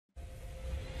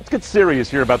Let's get serious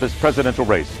here about this presidential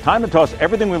race. Time to toss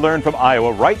everything we learned from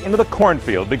Iowa right into the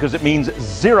cornfield because it means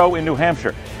zero in New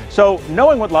Hampshire. So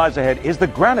knowing what lies ahead, is the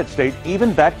Granite State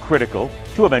even that critical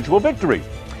to eventual victory?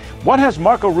 What has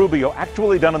Marco Rubio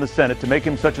actually done in the Senate to make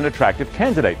him such an attractive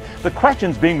candidate? The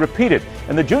question's being repeated,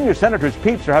 and the junior senators'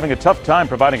 peeps are having a tough time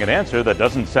providing an answer that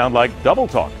doesn't sound like double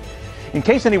talk. In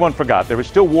case anyone forgot, there is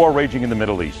still war raging in the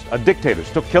Middle East. A dictator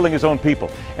still killing his own people.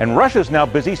 And Russia's now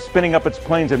busy spinning up its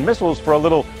planes and missiles for a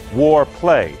little war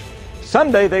play.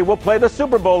 Sunday, they will play the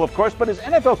Super Bowl, of course, but is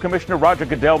NFL Commissioner Roger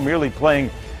Goodell merely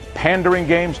playing pandering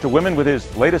games to women with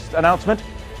his latest announcement?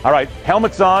 All right,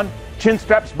 helmets on, chin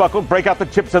straps buckled, break out the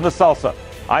chips and the salsa.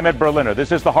 I'm Ed Berliner.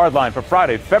 This is The Hardline for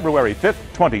Friday, February 5th,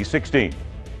 2016.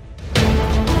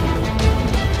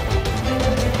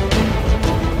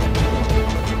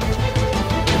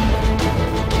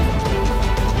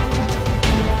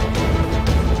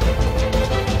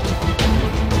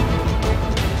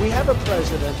 A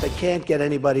president that can't get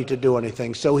anybody to do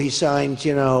anything, so he signs,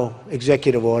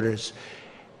 executive orders.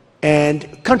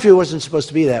 And country wasn't supposed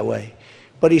to be that way.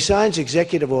 But he signs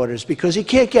executive orders because he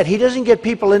doesn't get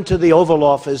people into the Oval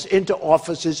Office, into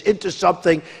offices, into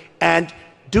something, and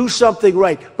do something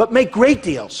right. But make great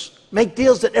deals. Make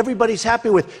deals that everybody's happy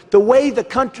with. The way the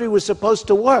country was supposed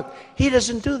to work. He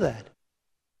doesn't do that.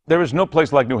 There is no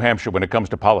place like New Hampshire when it comes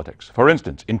to politics. For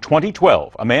instance, in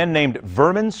 2012, a man named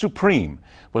Vermin Supreme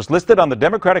was listed on the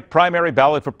Democratic primary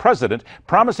ballot for president,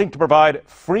 promising to provide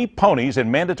free ponies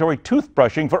and mandatory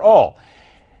toothbrushing for all.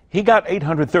 He got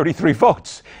 833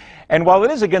 votes. And while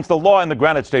it is against the law in the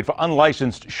Granite State for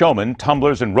unlicensed showmen,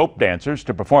 tumblers, and rope dancers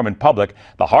to perform in public,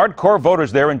 the hardcore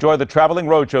voters there enjoy the traveling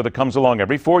roadshow that comes along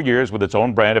every 4 years with its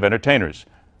own brand of entertainers.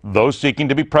 Those seeking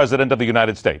to be president of the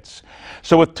United States.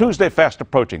 So with Tuesday fast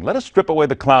approaching, let us strip away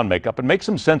the clown makeup and make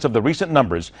some sense of the recent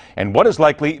numbers and what is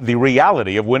likely the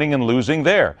reality of winning and losing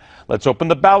there. Let's open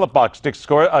the ballot box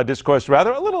discourse a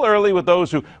little early with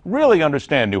those who really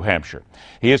understand New Hampshire.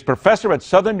 He is professor at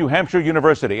Southern New Hampshire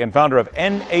University and founder of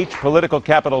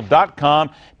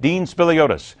NHPoliticalCapital.com, Dean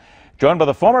Spiliotes. Joined by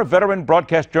the former veteran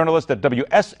broadcast journalist at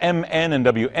WSMN and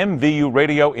WMVU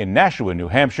Radio in Nashua, New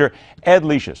Hampshire, Ed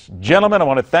Lecius. Gentlemen, I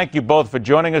want to thank you both for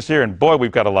joining us here, and boy,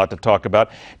 we've got a lot to talk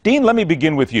about. Dean, let me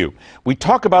begin with you. We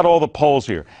talk about all the polls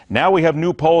here. Now we have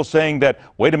new polls saying that,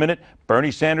 wait a minute,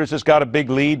 Bernie Sanders has got a big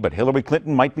lead, but Hillary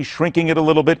Clinton might be shrinking it a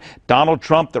little bit. Donald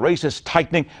Trump, the race is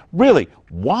tightening. Really,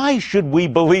 why should we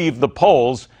believe the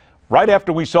polls right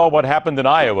after we saw what happened in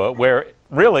Iowa, where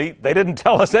really they didn't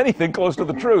tell us anything close to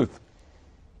the truth?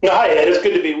 Hi, Ed. It's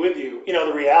good to be with you.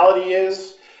 The reality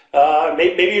is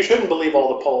maybe you shouldn't believe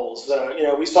all the polls.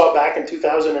 We saw back in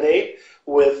 2008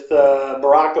 with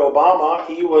Barack Obama.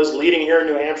 He was leading here in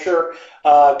New Hampshire.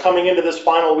 Coming into this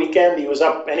final weekend, he was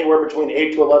up anywhere between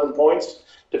 8 to 11 points,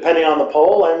 depending on the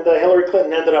poll, and Hillary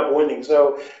Clinton ended up winning.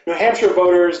 So New Hampshire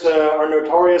voters are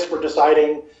notorious for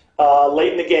deciding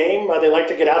late in the game. They like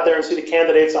to get out there and see the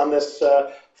candidates on this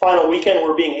final weekend.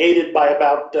 We're being aided by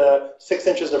about 6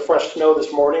 inches of fresh snow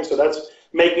this morning, so that's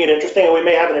making it interesting, and we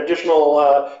may have an additional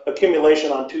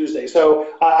accumulation on Tuesday. So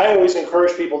I always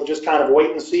encourage people to just kind of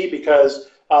wait and see, because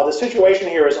the situation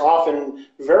here is often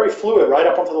very fluid right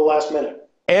up until the last minute.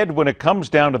 Ed, when it comes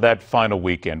down to that final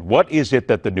weekend, what is it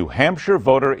that the New Hampshire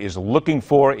voter is looking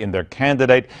for in their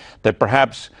candidate that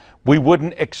perhaps we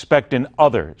wouldn't expect in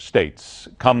other states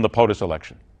come the POTUS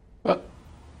election? Well,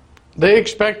 they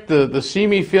expect the see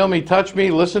me, feel me, touch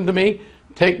me, listen to me,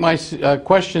 take my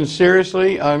questions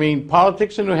seriously. I mean,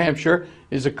 politics in New Hampshire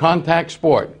is a contact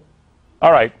sport.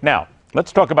 All right, now,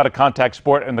 let's talk about a contact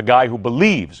sport and the guy who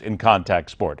believes in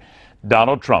contact sport,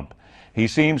 Donald Trump. He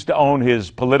seems to own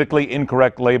his politically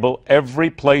incorrect label every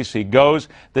place he goes.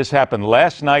 This happened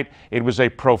last night. It was a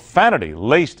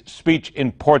profanity-laced speech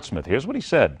in Portsmouth. Here's what he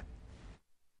said.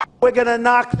 We're going to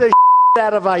knock the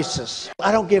out of ISIS.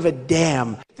 I don't give a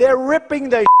damn. They're ripping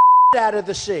the out of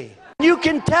the sea. You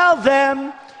can tell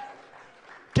them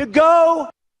to go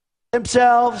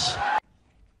themselves.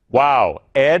 Wow.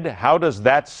 Ed, how does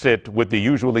that sit with the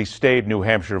usually staid New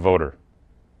Hampshire voter?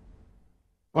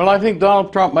 Well, I think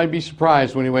Donald Trump might be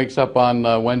surprised when he wakes up on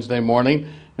Wednesday morning.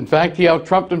 In fact, he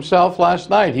out-Trumped himself last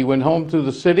night. He went home to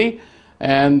the city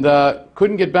and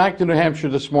couldn't get back to New Hampshire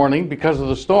this morning because of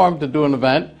the storm to do an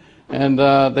event. And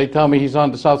they tell me he's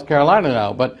on to South Carolina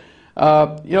now. But,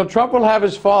 Trump will have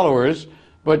his followers.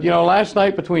 But, last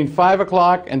night between 5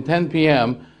 o'clock and 10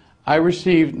 p.m., I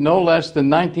received no less than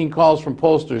 19 calls from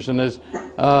pollsters. And as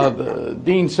the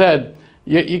Dean said,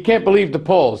 you can't believe the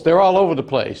polls. They're all over the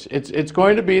place. It's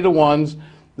going to be the ones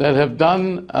that have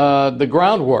done the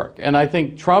groundwork. And I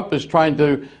think Trump is trying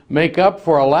to make up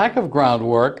for a lack of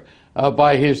groundwork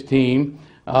by his team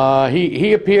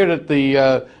He appeared at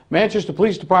the Manchester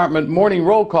Police Department morning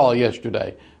roll call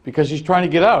yesterday because he's trying to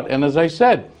get out. And as I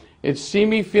said, it's see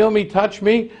me, feel me, touch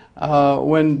me.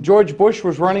 When George Bush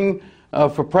was running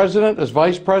for president, as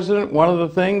vice president, one of the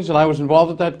things, and I was involved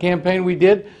with that campaign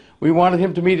we wanted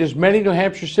him to meet as many New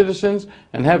Hampshire citizens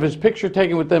and have his picture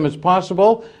taken with them as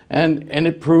possible, and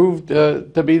it proved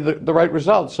to be the right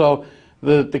result. So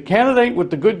the candidate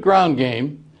with the good ground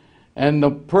game and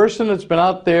the person that's been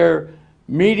out there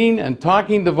meeting and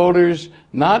talking to voters,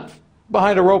 not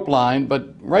behind a rope line,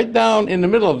 but right down in the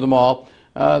middle of them all,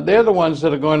 they're the ones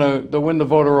that are going to win the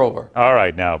voter over. All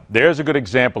right, now, there's a good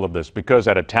example of this, because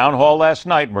at a town hall last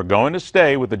night, and we're going to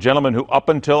stay with the gentleman who up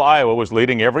until Iowa was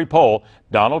leading every poll,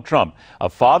 Donald Trump. A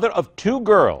father of 2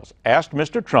 girls asked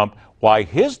Mr. Trump why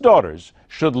his daughters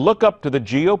should look up to the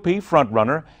GOP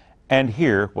frontrunner, and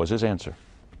here was his answer.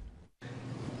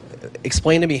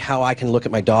 Explain to me how I can look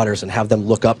at my daughters and have them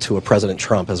look up to a President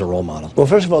Trump as a role model. Well,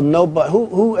 first of all, nobody.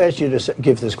 Who asked you to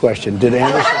give this question? Did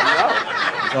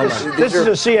Anderson? This is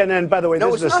a CNN, by the way,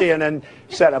 this is a CNN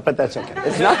setup, but that's okay.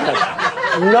 It's not.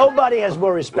 Nobody has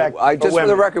more respect for just women.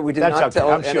 for the record, we did that's not okay,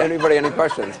 tell sure. anybody any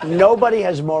questions. Nobody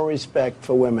has more respect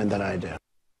for women than I do.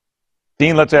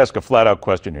 Dean, let's ask a flat-out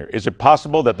question here. Is it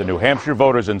possible that the New Hampshire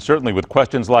voters, and certainly with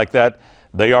questions like that,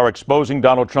 they are exposing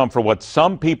Donald Trump for what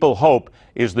some people hope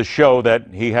is the show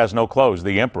that he has no clothes,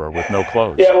 the emperor with no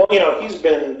clothes? Yeah, well, he's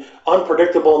been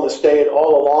unpredictable in the state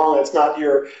all along. It's not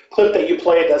your clip that you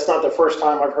played. That's not the first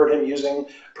time I've heard him using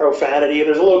profanity.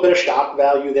 There's a little bit of shock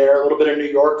value there, a little bit of New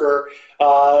Yorker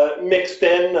mixed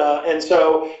in. And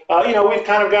so, we've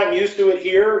kind of gotten used to it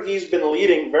here. He's been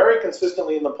leading very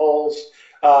consistently in the polls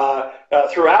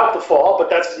throughout the fall, but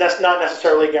that's not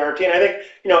necessarily a guarantee. And I think,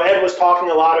 Ed was talking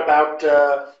a lot about,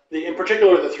 in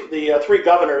particular, the 3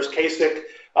 governors, Kasich,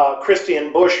 Christie,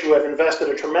 and Bush, who have invested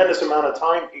a tremendous amount of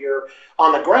time here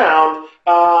on the ground,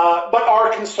 but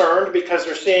are concerned because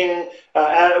they're seeing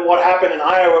what happened in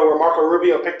Iowa, where Marco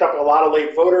Rubio picked up a lot of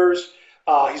late voters.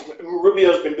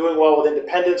 Rubio's been doing well with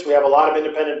independents. We have a lot of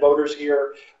independent voters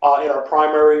here in our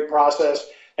primary process.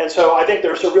 And so I think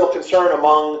there's a real concern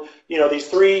among, these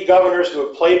 3 governors who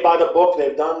have played by the book.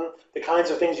 They've done the kinds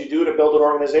of things you do to build an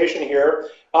organization here.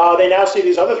 They now see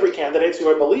these other 3 candidates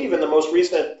who I believe in the most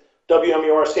recent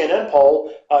WMUR CNN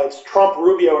poll, it's Trump,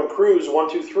 Rubio, and Cruz,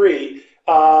 1, 2, 3.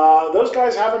 Those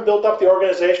guys haven't built up the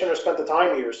organization or spent the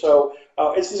time here. So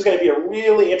this is going to be a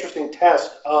really interesting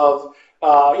test of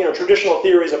traditional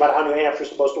theories about how New Hampshire is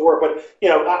supposed to work. But,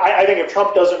 I think if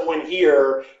Trump doesn't win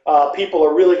here, people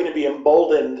are really going to be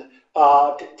emboldened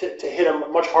to hit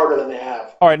him much harder than they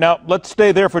have. All right, now let's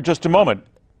stay there for just a moment.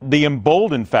 The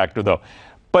emboldened factor, though.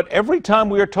 But every time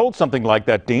we are told something like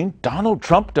that, Dean, Donald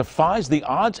Trump defies the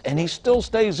odds, and he still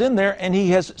stays in there, and he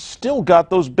has still got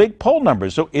those big poll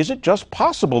numbers. So is it just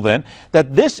possible, then,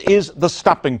 that this is the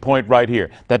stopping point right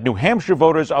here, that New Hampshire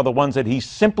voters are the ones that he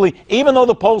simply, even though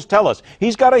the polls tell us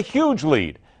he's got a huge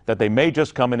lead, that they may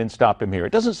just come in and stop him here?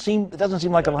 It doesn't seem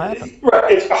like it'll happen.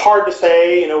 Right. It's hard to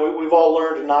say. We've all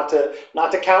learned not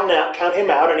to count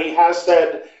him out, and he has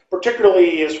said,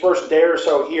 particularly his first day or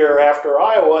so here after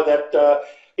Iowa, that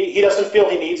he doesn't feel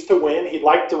he needs to win. He'd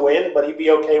like to win, but he'd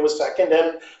be okay with second,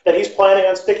 and that he's planning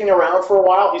on sticking around for a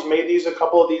while. He's made a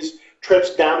couple of these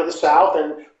trips down to the South,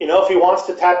 and if he wants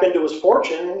to tap into his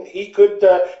fortune, he could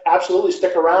absolutely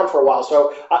stick around for a while.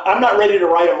 So I'm not ready to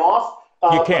write him off.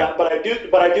 You can't. But I do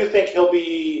think it'll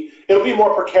be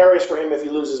more precarious for him if he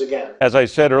loses again. As I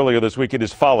said earlier this week, it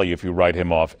is folly if you write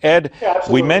him off. Ed,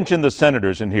 we mentioned the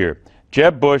senators in here.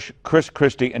 Jeb Bush, Chris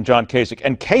Christie, and John Kasich.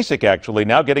 And Kasich, actually,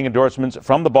 now getting endorsements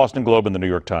from the Boston Globe and the New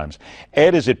York Times.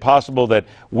 Ed, is it possible that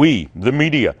we, the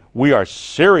media, we are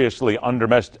seriously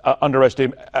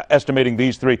underestimating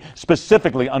these 3,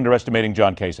 specifically underestimating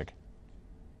John Kasich?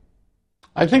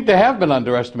 I think they have been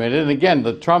underestimated. And again,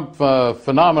 the Trump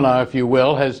phenomena, if you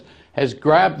will, has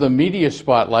grabbed the media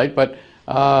spotlight. But,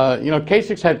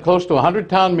 Kasich's had close to 100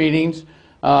 town meetings.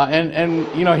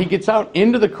 And he gets out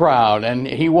into the crowd, and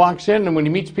he walks in, and when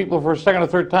he meets people for a second or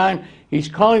third time, he's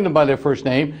calling them by their first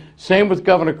name. Same with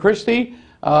Governor Christie.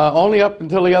 Only up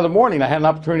until the other morning, I had an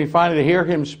opportunity finally to hear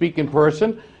him speak in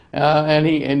person, and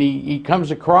he comes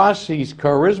across, he's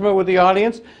charisma with the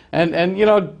audience, and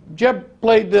Jeb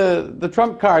played the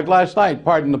Trump card last night,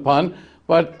 pardon the pun,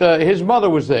 but his mother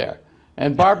was there.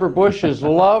 And Barbara Bush is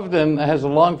loved and has a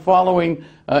long following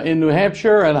in New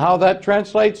Hampshire, and how that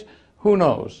translates, who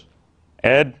knows?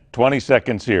 Ed, 20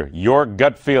 seconds here. Your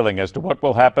gut feeling as to what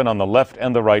will happen on the left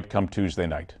and the right come Tuesday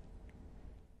night.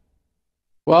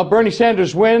 Well, Bernie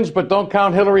Sanders wins, but don't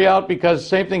count Hillary out, because the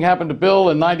same thing happened to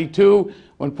Bill in '92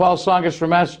 when Paul Tsongas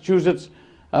from Massachusetts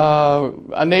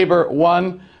a neighbor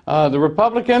won. The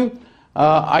Republican,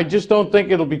 I just don't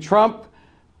think it'll be Trump.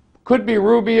 Could be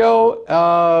Rubio,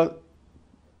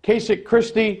 Kasich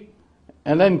Christie,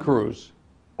 and then Cruz.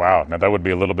 Wow, now that would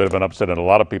be a little bit of an upset in a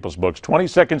lot of people's books. 20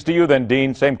 seconds to you then,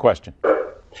 Dean. Same question.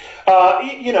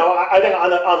 You know, I think on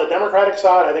the Democratic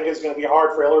side, I think it's going to be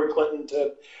hard for Hillary Clinton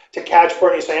to catch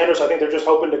Bernie Sanders. I think they're just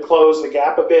hoping to close the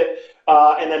gap a bit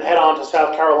and then head on to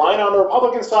South Carolina. On the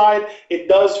Republican side, it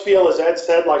does feel, as Ed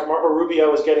said, like Marco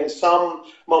Rubio is getting some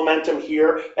momentum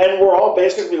here. And we're all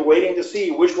basically waiting to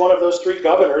see which one of those three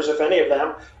governors, if any of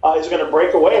them, is going to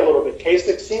break away a little bit.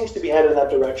 Kasich seems to be headed in that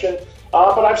direction.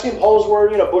 But I've seen polls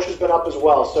where, you know, Bush has been up as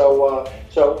well. So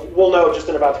we'll know just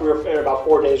in about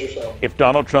 4 days or so. If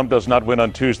Donald Trump does not win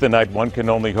on Tuesday night, one can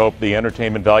only hope the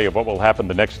entertainment value of what will happen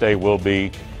the next day will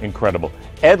be incredible.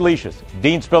 Ed Lecius,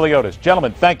 Dean Spiliotes.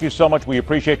 Gentlemen, thank you so much. We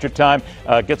appreciate your time.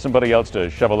 Get somebody else to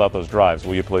shovel out those drives,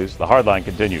 will you please? The Hardline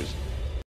continues.